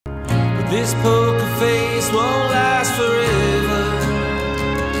This poker face won't last forever,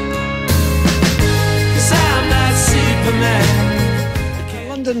 'cause I'm not Superman.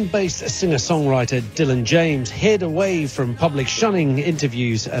 London-based singer-songwriter Dylan James hid away from public, shunning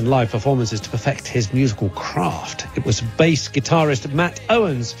interviews and live performances to perfect his musical craft. It was bass guitarist Matt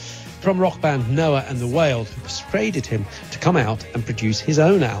Owens from rock band Noah and the Whale who persuaded him to come out and produce his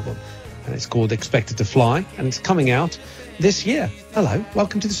own album. And it's called Expected to Fly, and it's coming out this year. Hello,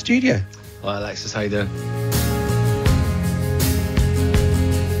 welcome to the studio. Hi Alexis, how you doing?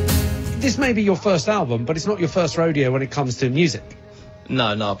 This may be your first album, but it's not your first rodeo when it comes to music. No,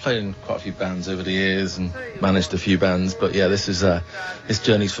 I've played in quite a few bands over the years and managed a few bands, but yeah, this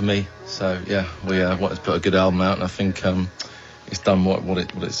journey's for me. So yeah, we wanted to put a good album out, and I think it's done what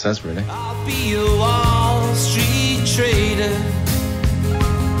it says really. I'll be a Wall Street trader.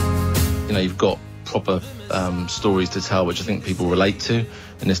 You know, you've got proper stories to tell, which I think people relate to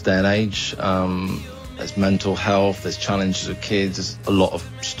in this day and age. There's mental health, there's challenges of kids, there's a lot of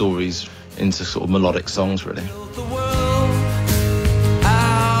stories into sort of melodic songs really. The world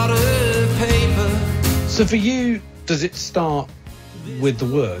out of paper. So for you, does it start with the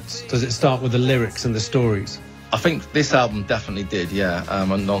words? Does it start with the lyrics and the stories? I think this album definitely did, yeah.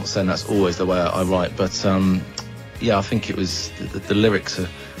 I'm not saying that's always the way I write, but yeah, I think it was the lyrics are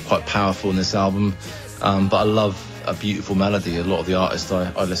quite powerful in this album, but I love a beautiful melody, a lot of the artists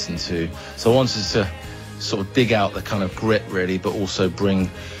I listen to. So I wanted to sort of dig out the kind of grit really, but also bring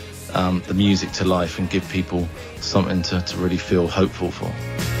the music to life and give people something to really feel hopeful for.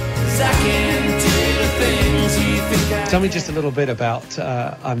 Tell me just a little bit about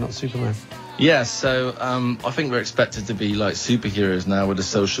I'm Not Superman. Yeah, so I think we're expected to be like superheroes now with the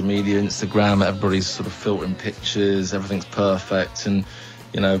social media, Instagram, everybody's sort of filtering pictures, everything's perfect, and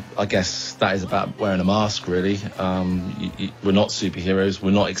you know, I guess that is about wearing a mask really. We're not superheroes,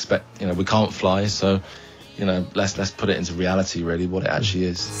 we can't fly, so you know, let's put it into reality really, what it actually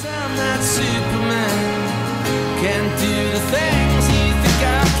is. I'm not Superman, can't do the things you think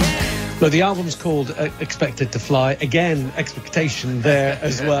I can. Look, the album's called Expected to Fly. Again, expectation there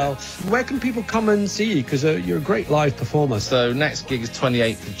as well. Where can people come and see you? Because you're a great live performer. So next gig is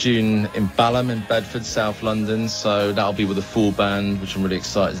 28th of June in Balham in Bedford, South London. So that'll be with a full band, which I'm really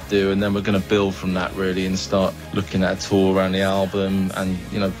excited to do. And then we're going to build from that really and start looking at a tour around the album. And,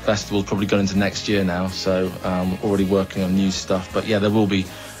 you know, festival's probably going into next year now. So already working on new stuff. But yeah, there will be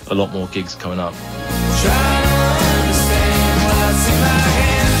a lot more gigs coming up.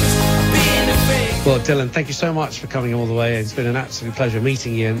 Well, Dylan, thank you so much for coming all the way. It's been an absolute pleasure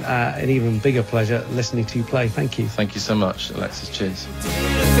meeting you, and an even bigger pleasure listening to you play. Thank you. Thank you so much, Alexis. Cheers.